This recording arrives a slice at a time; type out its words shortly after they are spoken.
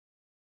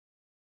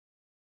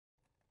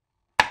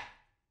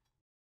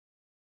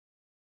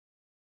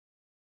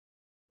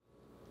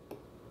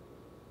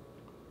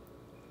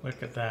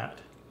Look at that.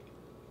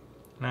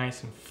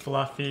 Nice and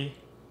fluffy.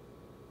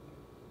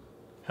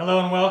 Hello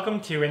and welcome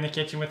to In the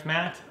Kitchen with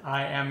Matt.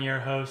 I am your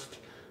host,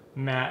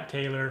 Matt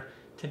Taylor.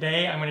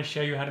 Today I'm going to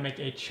show you how to make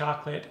a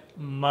chocolate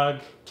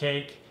mug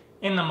cake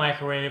in the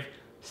microwave.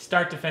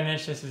 Start to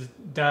finish, this is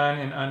done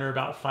in under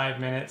about 5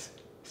 minutes.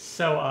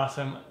 So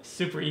awesome,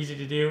 super easy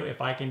to do.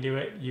 If I can do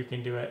it, you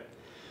can do it.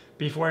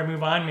 Before I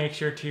move on, make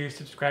sure to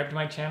subscribe to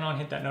my channel and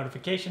hit that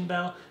notification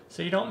bell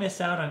so you don't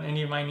miss out on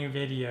any of my new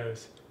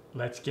videos.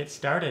 Let's get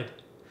started.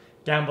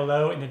 Down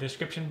below in the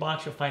description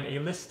box, you'll find a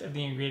list of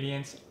the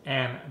ingredients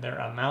and their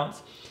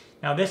amounts.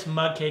 Now this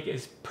mug cake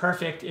is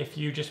perfect if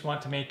you just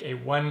want to make a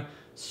one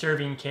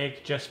serving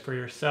cake just for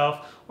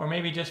yourself, or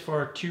maybe just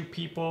for 2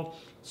 people.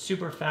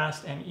 Super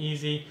fast and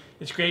easy.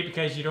 It's great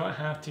because you don't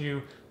have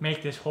to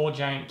make this whole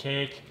giant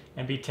cake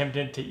and be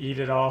tempted to eat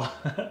it all.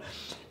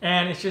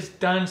 And it's just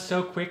done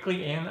so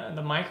quickly in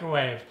the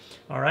microwave.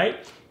 All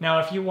right. Now,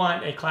 if you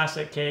want a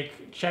classic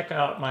cake, check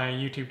out my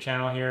YouTube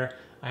channel here.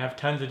 I have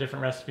tons of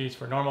different recipes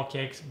for normal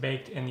cakes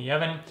baked in the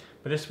oven,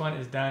 but this one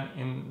is done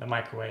in the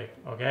microwave,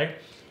 okay?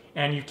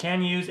 And you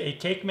can use a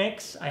cake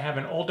mix. I have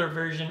an older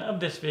version of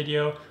this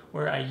video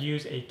where I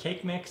use a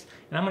cake mix,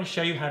 and I'm going to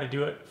show you how to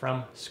do it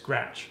from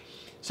scratch.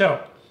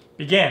 So,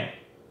 begin.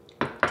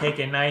 Take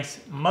a nice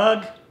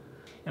mug,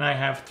 and I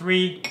have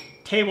 3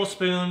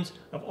 tablespoons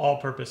of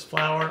all-purpose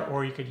flour,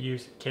 or you could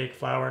use cake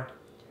flour.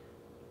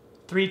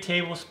 3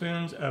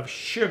 tablespoons of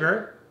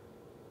sugar.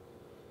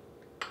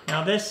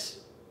 Now this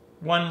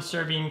one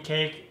serving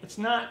cake, it's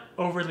not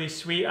overly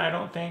sweet, I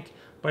don't think,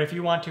 but if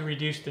you want to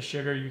reduce the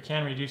sugar, you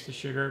can reduce the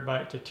sugar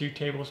to 2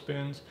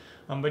 tablespoons.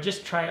 But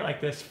just try it like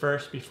this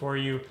first before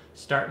you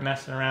start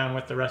messing around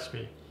with the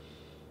recipe.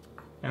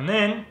 And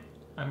then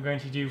I'm going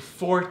to do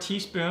 4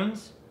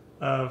 teaspoons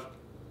of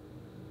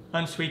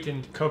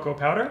unsweetened cocoa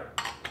powder,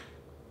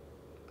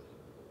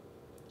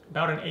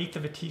 about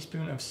 1/8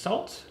 teaspoon of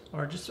salt,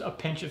 or just a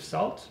pinch of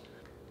salt,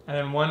 and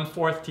then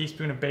 1/4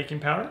 teaspoon of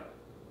baking powder.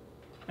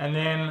 And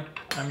then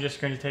I'm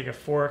just going to take a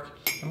fork.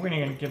 I'm going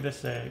to give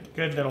this a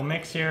good little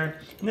mix here.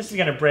 And this is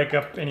going to break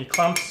up any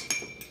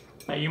clumps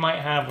that you might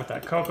have with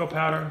that cocoa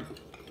powder.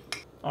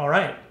 All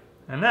right,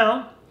 and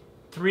now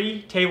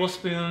 3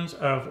 tablespoons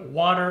of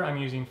water. I'm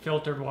using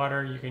filtered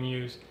water. You can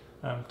use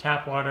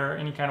tap water,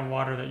 any kind of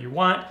water that you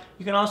want.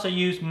 You can also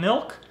use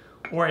milk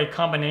or a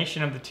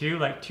combination of the two,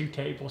 like 2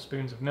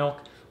 tablespoons of milk,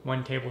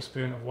 1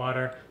 tablespoon of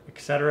water,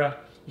 etc.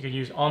 You could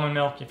use almond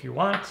milk if you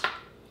want.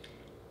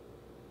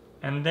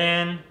 And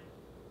then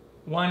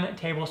 1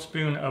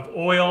 tablespoon of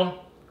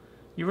oil.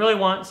 You really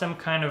want some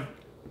kind of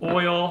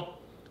oil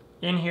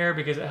in here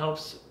because it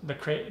helps the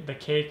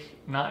cake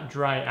not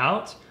dry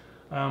out.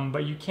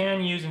 But you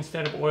can use,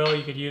 instead of oil,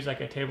 you could use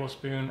like a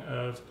tablespoon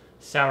of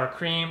sour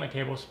cream, a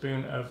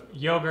tablespoon of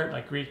yogurt,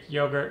 like Greek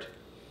yogurt,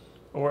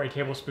 or a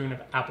tablespoon of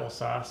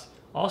applesauce.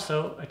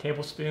 Also, a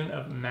tablespoon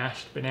of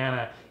mashed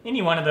banana.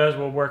 Any one of those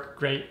will work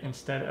great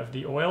instead of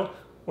the oil.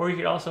 Or you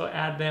could also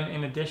add them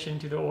in addition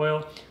to the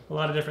oil. A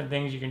lot of different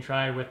things you can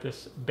try with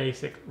this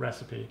basic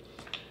recipe.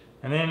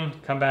 And then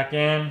come back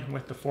in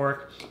with the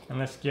fork and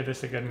let's give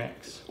this a good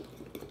mix.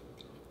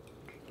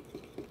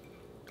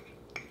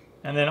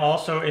 And then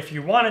also, if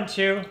you wanted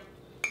to,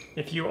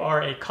 if you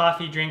are a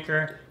coffee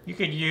drinker, you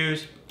could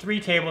use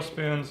 3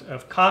 tablespoons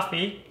of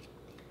coffee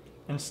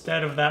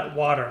instead of that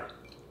water.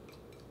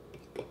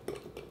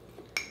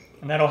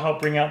 And that'll help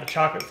bring out the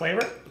chocolate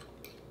flavor.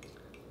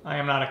 I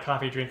am not a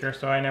coffee drinker,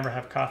 so I never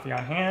have coffee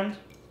on hand.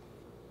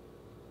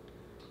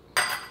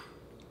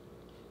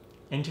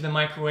 Into the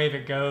microwave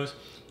it goes.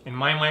 In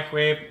my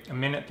microwave,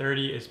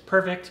 1:30 is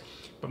perfect,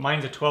 but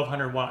mine's a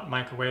 1200 watt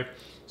microwave.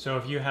 So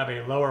if you have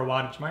a lower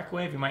wattage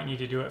microwave, you might need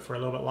to do it for a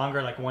little bit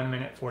longer, like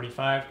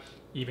 1:45,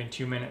 even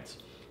 2 minutes.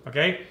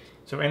 Okay,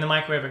 so in the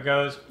microwave it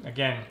goes.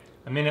 Again,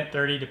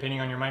 1:30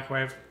 depending on your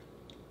microwave.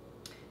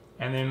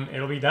 And then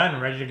it'll be done,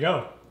 ready to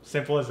go.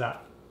 Simple as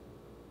that.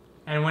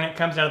 And when it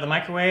comes out of the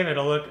microwave,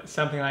 it'll look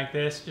something like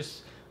this.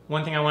 Just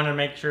one thing I wanted to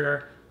make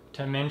sure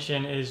to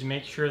mention is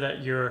make sure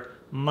that your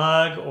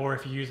mug, or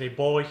if you use a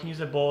bowl, you can use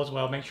a bowl as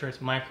well, make sure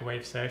it's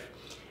microwave safe.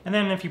 And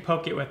then if you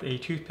poke it with a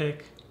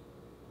toothpick,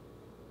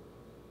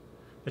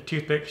 the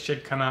toothpick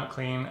should come out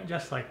clean,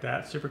 just like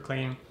that, super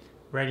clean,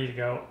 ready to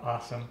go,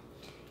 awesome.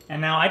 And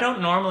now I don't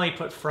normally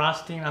put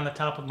frosting on the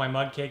top of my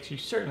mug cakes, you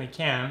certainly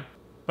can,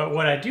 but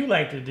what I do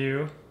like to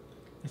do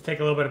is take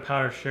a little bit of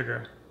powdered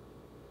sugar.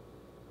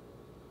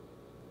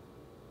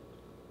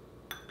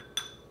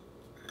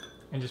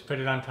 And just put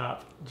it on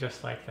top,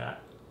 just like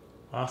that.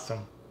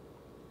 Awesome.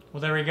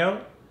 Well, there we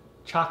go.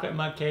 Chocolate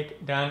mug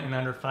cake done in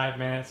under 5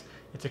 minutes.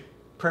 It's a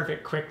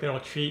perfect, quick little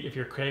treat if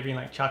you're craving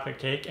like chocolate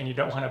cake and you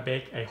don't want to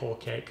bake a whole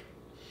cake.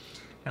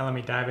 Now let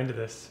me dive into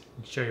this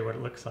and show you what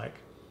it looks like.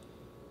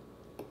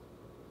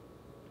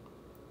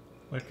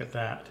 Look at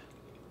that.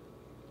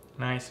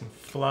 Nice and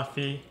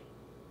fluffy.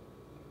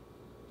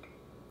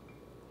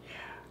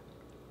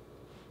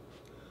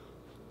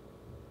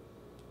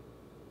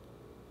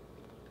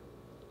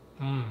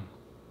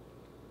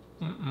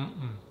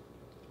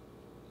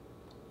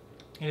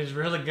 It is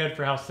really good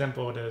for how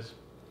simple it is.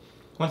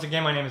 Once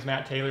again, my name is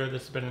Matt Taylor.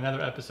 This has been another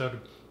episode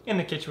of In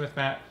the Kitchen with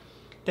Matt.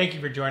 Thank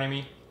you for joining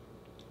me.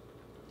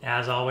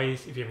 As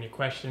always, if you have any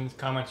questions,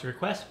 comments, or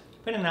requests,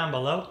 put them down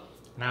below,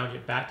 and I will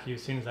get back to you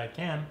as soon as I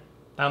can.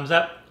 Thumbs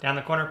up, down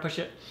the corner, push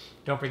it.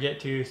 Don't forget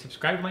to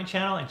subscribe to my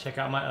channel and check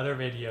out my other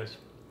videos.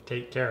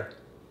 Take care.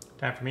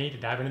 Time for me to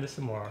dive into this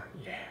some more.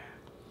 Yeah.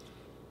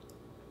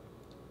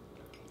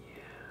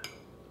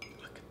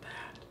 Look at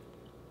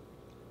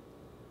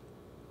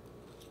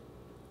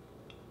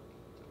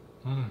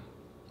that.